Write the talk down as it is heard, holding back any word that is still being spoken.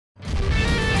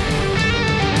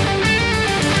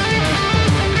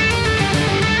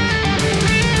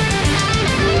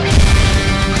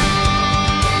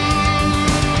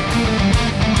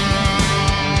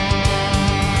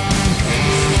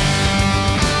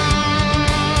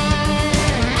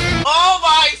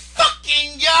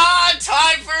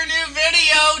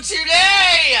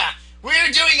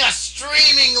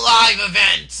live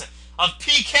event of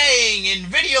PKing and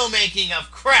video making of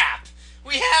crap.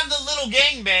 We have the little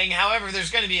gangbang, however,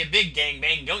 there's going to be a big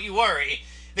gangbang, don't you worry.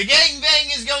 The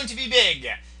gangbang is going to be big.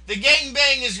 The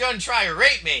gangbang is going to try to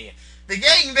rape me. The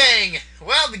gangbang,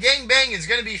 well, the gangbang is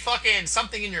going to be fucking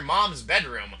something in your mom's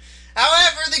bedroom.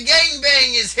 However, the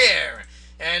gangbang is here.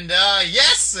 And,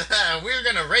 yes, we're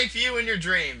going to rape you in your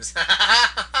dreams.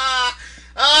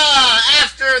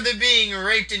 After the being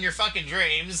raped in your fucking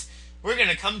dreams, we're going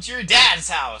to come to your dad's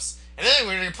house. And then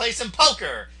we're going to play some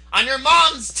poker on your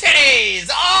mom's titties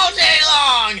all day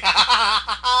long.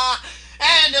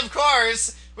 And, of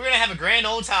course, we're going to have a grand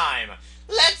old time.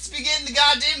 Let's begin the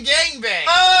goddamn gangbang.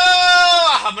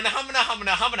 Oh,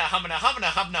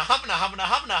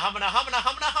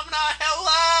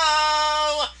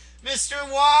 hello, Mr.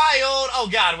 Wild. Oh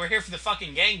God, we're here for the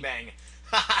fucking gangbang.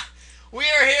 We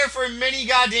are here for many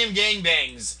goddamn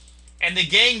gangbangs, and the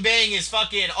gangbang is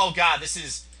fucking. Oh God, this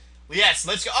is. Yes,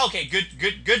 let's go. Okay,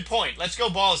 good point. Let's go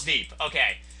balls deep.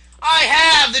 Okay, I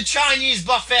have the Chinese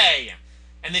buffet,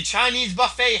 and the Chinese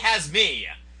buffet has me.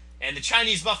 And the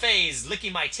Chinese buffet is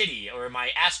licking my titty, or my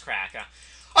ass crack.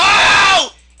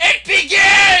 Oh! It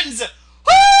begins!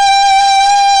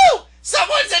 Woo!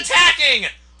 Someone's attacking!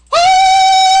 Woo!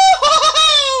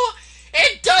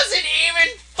 It doesn't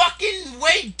even fucking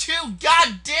wait 2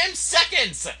 goddamn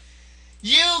seconds!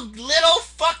 You little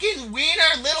fucking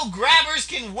wiener little grabbers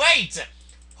can wait!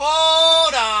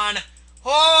 Hold on!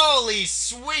 Holy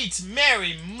sweet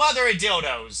Mary, mother of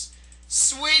dildos!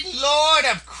 Sweet Lord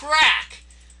of crack!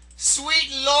 Sweet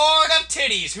Lord of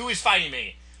titties, who is fighting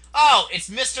me? Oh,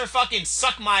 it's Mr. fucking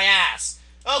Suck My Ass.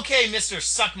 Okay, Mr.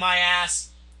 Suck My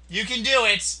Ass. You can do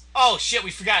it. Oh, shit,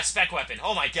 we forgot a spec weapon.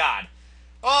 Oh, my God.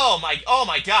 Oh, my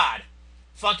God.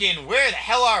 Fucking, where the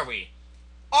hell are we?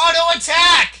 Auto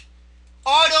attack!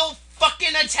 Auto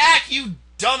fucking attack, you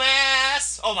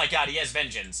dumbass! Oh, my God, he has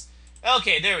vengeance.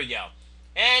 Okay, there we go.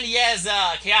 And he has,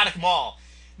 Chaotic Maul.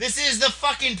 This is the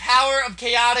fucking power of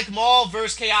Chaotic Maul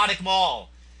versus Chaotic Maul.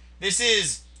 This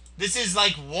is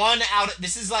like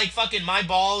this is like fucking my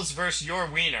balls versus your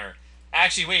wiener.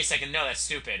 Actually, wait a second. No, that's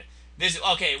stupid.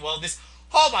 Okay, well,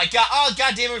 oh my God. Oh,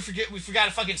 God damn it, we forgot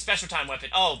a fucking special time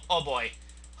weapon. Oh boy.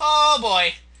 Oh,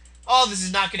 boy. Oh, this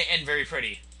is not going to end very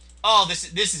pretty. Oh,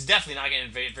 this is definitely not going to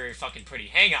end very, very fucking pretty.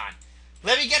 Hang on.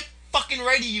 Let me get fucking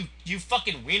ready, you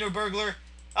fucking wiener burglar.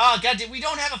 Oh, God damn, we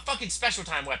don't have a fucking special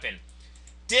time weapon.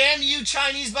 Damn you,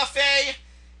 Chinese buffet.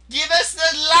 Give us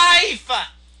the life.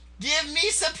 Give me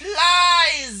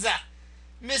supplies!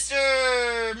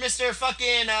 Mr.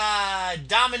 fucking,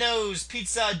 Domino's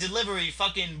Pizza Delivery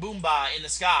fucking Boomba in the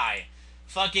sky.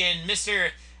 Fucking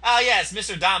Mr. Yes,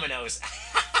 Mr. Domino's.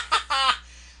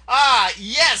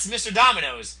 Yes, Mr.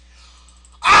 Domino's.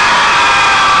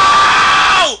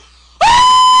 Oh!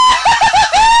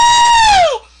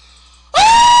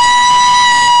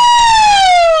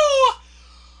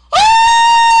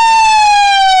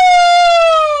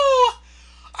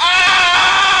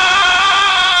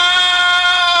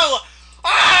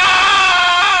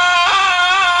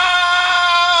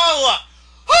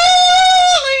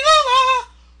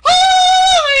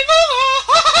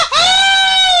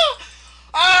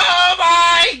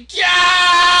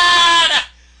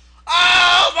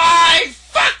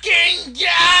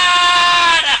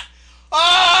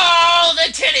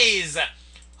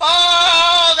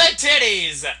 Oh, the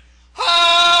titties!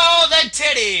 Oh, the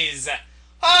titties!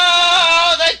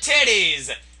 Oh, the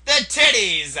titties! The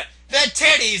titties! The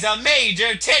titties! A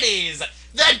major titties!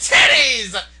 The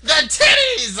titties! The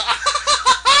titties!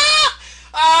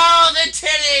 Oh, the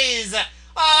titties!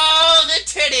 Oh, the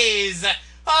titties!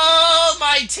 Oh,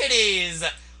 my titties!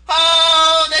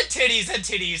 Oh, the titties, the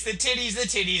titties, the titties, the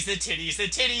titties, the titties, the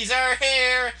titties are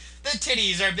here! The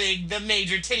titties are big, the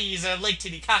major titties are like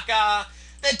titty caca.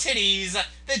 The titties,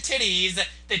 the titties,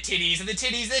 the titties, the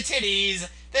titties, the titties,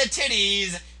 the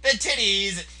titties, the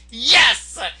titties,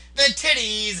 yes! The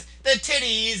titties, the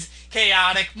titties,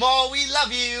 Chaotic Maul, we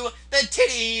love you! The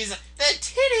titties, the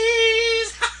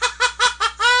titties!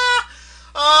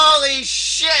 Holy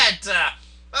shit!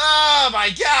 Oh my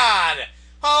God!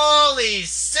 Holy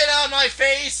sit on my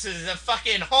face is a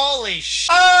fucking holy sh.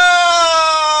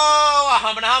 Oh!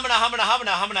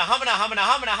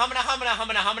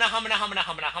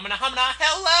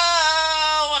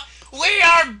 Hello! We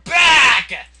are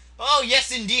back! Oh, yes,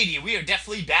 indeedy. We are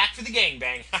definitely back for the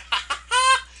gangbang.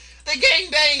 The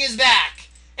gangbang is back!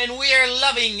 And we are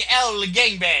loving El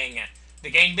Gangbang. The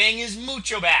gangbang is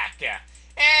mucho back.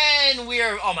 And we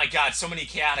are, oh my God, so many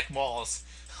chaotic malls.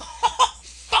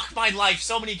 Fuck my life,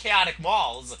 so many chaotic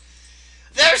malls.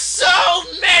 There's so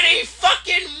many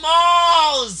fucking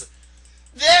malls!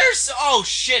 There's... Oh,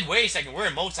 shit. Wait a second. We're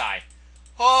in multi.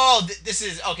 Oh, this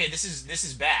is... Okay, this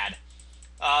is bad.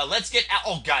 Let's get out...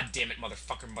 Oh, god damn it.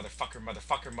 Motherfucker, motherfucker,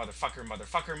 motherfucker, motherfucker,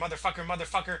 motherfucker, motherfucker,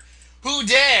 motherfucker. Who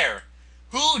dare?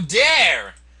 Who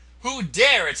dare? Who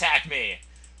dare attack me?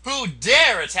 Who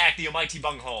dare attack the almighty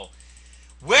bunghole?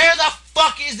 Where the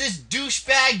fuck is this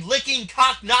douchebag licking,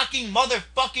 cock knocking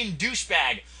motherfucking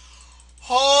douchebag?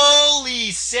 Holy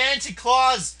Santa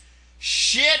Claus,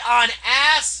 shit on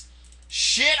ass,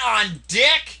 shit on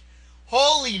dick,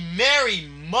 holy Mary,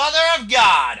 mother of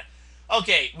God.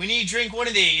 Okay, we need to drink one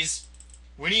of these.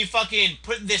 We need to fucking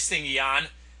put this thingy on.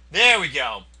 There we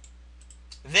go.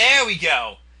 There we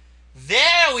go.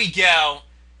 There we go.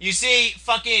 You see,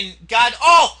 fucking God.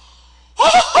 Oh!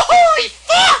 Holy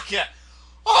fuck!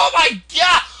 Oh my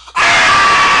god!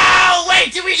 Oh!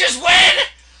 Wait, did we just win?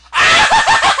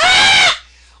 Ah!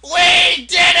 We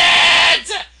did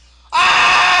it!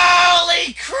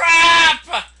 Holy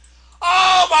crap!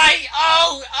 Oh my...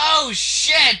 Oh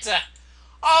shit!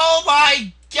 Oh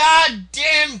my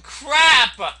goddamn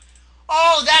crap!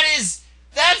 Oh,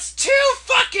 that's 2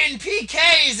 fucking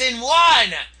PKs in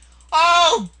 1!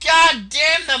 Oh,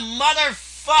 goddamn the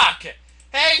motherfuck!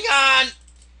 Hang on!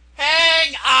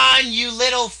 Hang on, you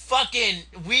little fucking...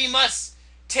 We must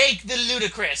take the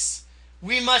ludicrous.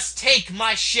 We must take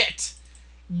my shit.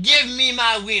 Give me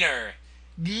my wiener.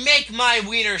 Make my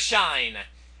wiener shine.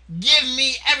 Give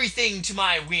me everything to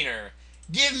my wiener.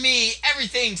 Give me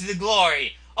everything to the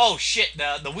glory. Oh shit,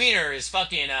 the wiener is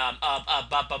fucking,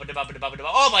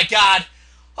 oh my god.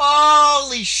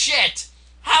 Holy shit.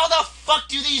 How the fuck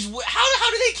do these,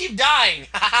 how do they keep dying?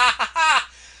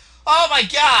 Oh my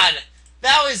god.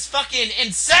 That was fucking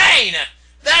insane.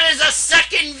 That is a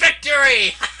second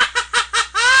victory.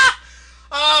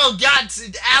 Oh god,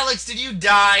 Alex, did you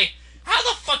die? How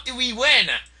the fuck did we win?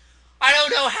 I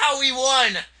don't know how we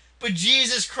won, but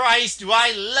Jesus Christ, do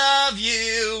I love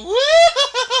you.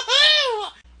 Woo!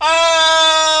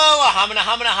 Oh, humana,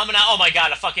 humana, humana. Oh my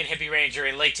god, a fucking hippie ranger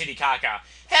in Lake Titicaca.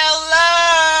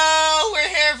 Hello! We're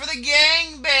here for the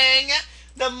gangbang.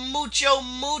 The mucho,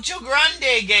 mucho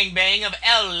grande gangbang of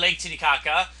El Lake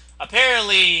Titicaca.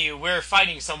 Apparently, we're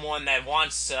fighting someone that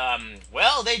wants,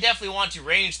 well, they definitely want to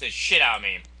range the shit out of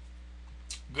me.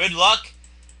 Good luck.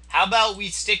 How about we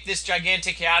stick this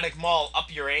gigantic chaotic maul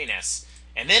up your anus,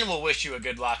 and then we'll wish you a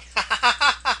good luck.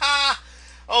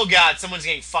 Oh god, someone's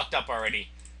getting fucked up already.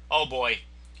 Oh boy.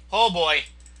 Oh boy.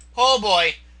 Oh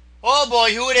boy. Oh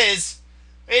boy, who it is?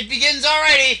 It begins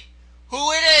already.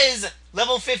 Who it is?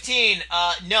 Level 15.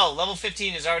 No, level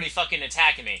 15 is already fucking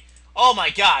attacking me. Oh my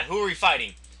god, who are we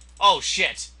fighting? Oh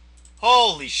shit.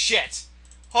 Holy shit.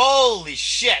 Holy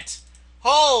shit.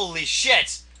 Holy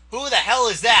shit. Who the hell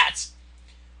is that?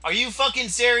 Are you fucking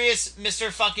serious,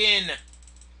 Mr.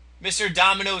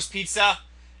 Domino's Pizza?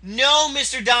 No,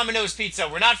 Mr. Domino's Pizza,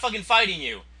 we're not fucking fighting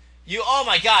you. Oh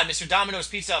my god, Mr. Domino's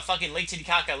Pizza, fucking Lake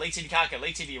Titicaca, Lake Titicaca,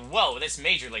 Lake Titicaca. Whoa, that's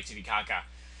major Lake Titicaca.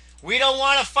 We don't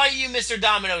want to fight you, Mr.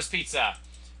 Domino's Pizza.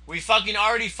 We fucking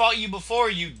already fought you before,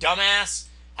 you dumbass.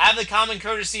 Have the common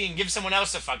courtesy and give someone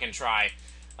else a fucking try.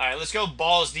 Alright, let's go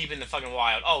balls deep in the fucking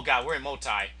wild. Oh god, we're in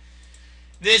multi.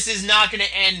 This is not gonna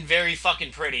end very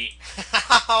fucking pretty.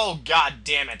 Oh god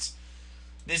damn it.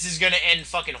 This is gonna end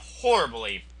fucking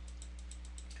horribly.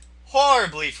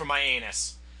 Horribly for my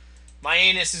anus. My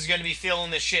anus is gonna be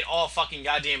feeling this shit all fucking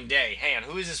goddamn day. Hang on,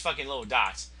 who is this fucking little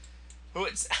dot? Who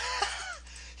is...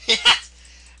 Yes!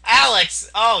 Alex!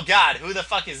 Oh god, who the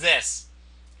fuck is this?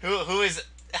 Who is...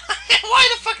 Why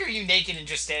the fuck are you naked and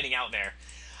just standing out there?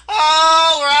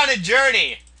 Oh, we're on a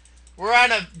journey! We're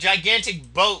on a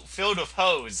gigantic boat filled with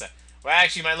hoes. Well,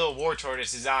 actually, my little war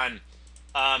tortoise is on,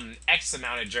 X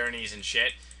amount of journeys and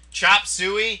shit. Chop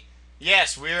Suey?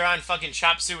 Yes, we're on fucking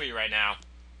Chop Suey right now.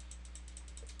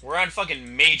 We're on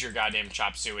fucking major goddamn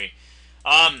Chop Suey.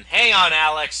 Hang on,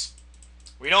 Alex.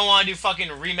 We don't want to do fucking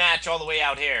rematch all the way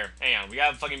out here. Hang on, we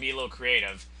gotta fucking be a little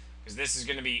creative. Because this is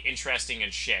gonna be interesting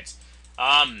and shit.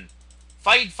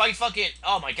 Fight fucking...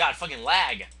 Oh my god, fucking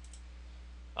lag.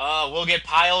 We'll get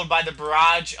piled by the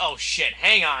barrage. Oh shit,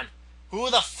 hang on. Who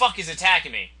the fuck is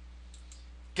attacking me?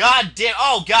 God damn...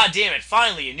 Oh, god damn it,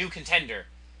 finally a new contender.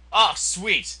 Oh,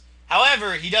 sweet.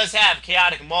 However, he does have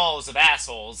chaotic mauls of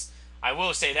assholes. I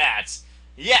will say that.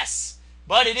 Yes,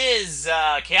 but it is,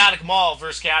 chaotic maul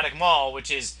versus chaotic maul,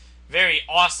 which is very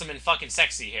awesome and fucking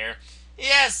sexy here.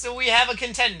 Yes, so we have a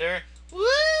contender. Woo!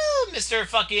 Mr.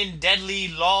 fucking Deadly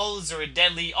Lols or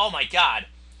Deadly... Oh my god.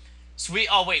 Sweet...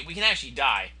 Oh wait, we can actually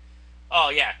die. Oh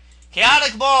yeah.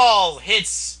 Chaotic Maul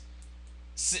hits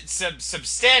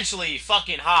substantially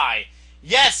fucking high.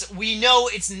 Yes, we know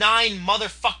it's 9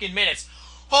 motherfucking minutes.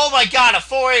 Oh my god, a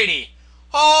 480.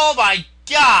 Oh my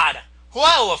god!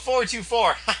 Whoa, a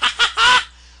 424.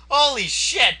 Holy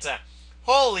shit!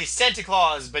 Holy Santa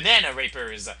Claus banana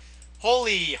rapers.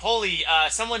 Holy,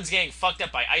 someone's getting fucked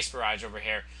up by Ice Barrage over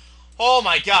here. Oh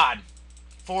my god.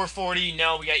 440,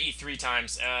 no, we gotta eat 3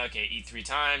 times. Okay, eat 3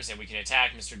 times, and we can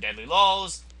attack Mr. Deadly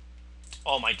Lulls.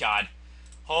 Oh my god.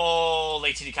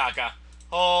 Holy Titicaca.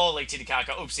 Holy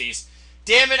Titicaca. Oopsies.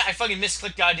 Damn it, I fucking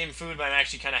misclicked goddamn food, but I'm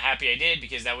actually kind of happy I did,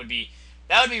 because that would be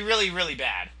really, really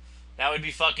bad. That would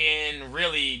be fucking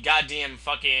really goddamn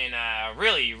fucking,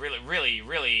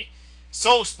 really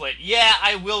soul split. Yeah,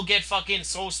 I will get fucking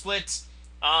soul splits.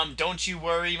 Don't you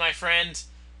worry, my friend.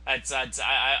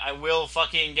 I will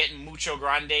fucking get mucho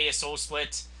grande a soul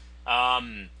split.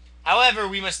 However,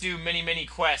 we must do many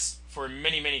quests for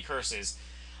many curses.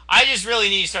 I just really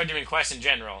need to start doing quests in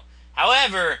general.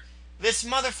 However, this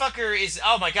motherfucker is...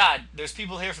 Oh my god, there's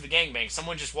people here for the gangbang.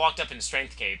 Someone just walked up in a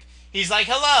strength cape. He's like,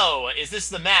 hello, is this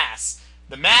the mass?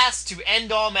 The mass to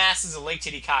end all masses of Lake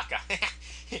Titicaca.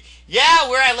 Yeah,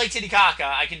 we're at Lake Titicaca.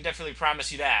 I can definitely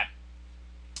promise you that.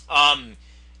 And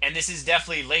this is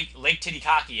definitely Lake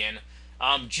Titicacian.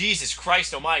 Jesus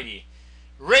Christ almighty.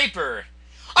 Raper.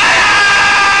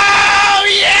 Oh,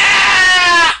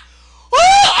 yeah!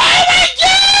 Oh my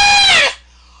god!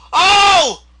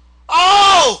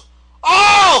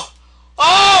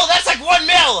 Oh, that's like 1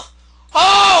 mil!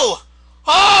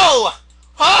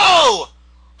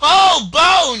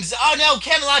 Bones! Oh no,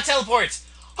 Camelot teleports!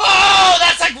 Oh,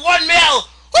 that's like 1 mil!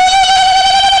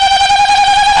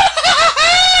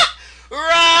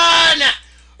 Run!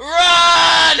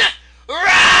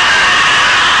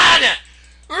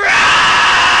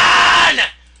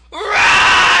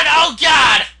 Oh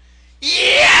god!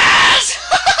 Yes!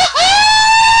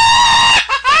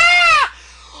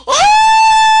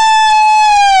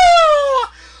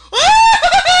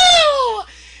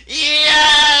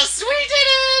 Yes, we did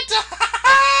it!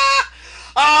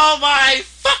 Oh my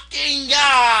fucking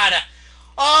god!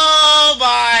 Oh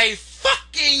my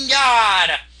fucking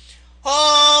god!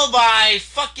 Oh my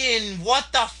fucking...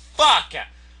 What the fuck?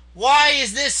 Why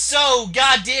is this so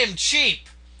goddamn cheap?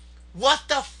 What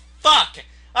the fuck?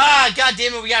 Ah,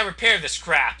 goddamn it, we gotta repair this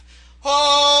crap.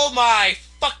 Oh my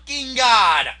fucking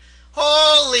god!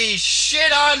 Holy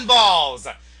shit on balls!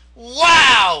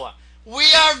 Wow! We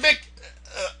are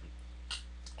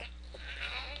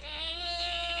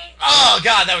Oh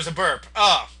god, that was a burp.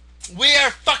 Oh. We are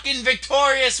fucking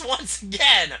victorious once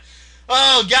again!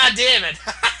 Oh, god damn it!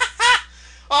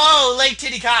 Oh, Lake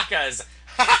Titicacas!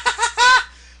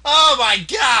 Oh my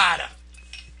god!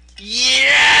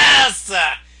 Yes!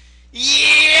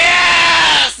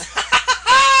 Yes!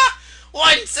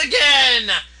 Once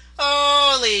again!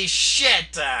 Holy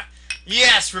shit!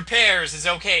 Yes, repairs is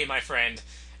okay, my friend.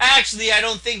 Actually, I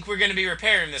don't think we're gonna be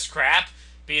repairing this crap,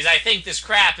 because I think this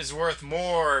crap is worth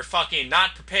more fucking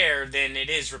not prepared than it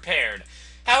is repaired.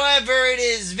 However, it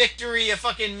is victory of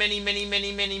fucking many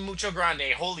mucho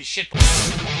grande. Holy shit.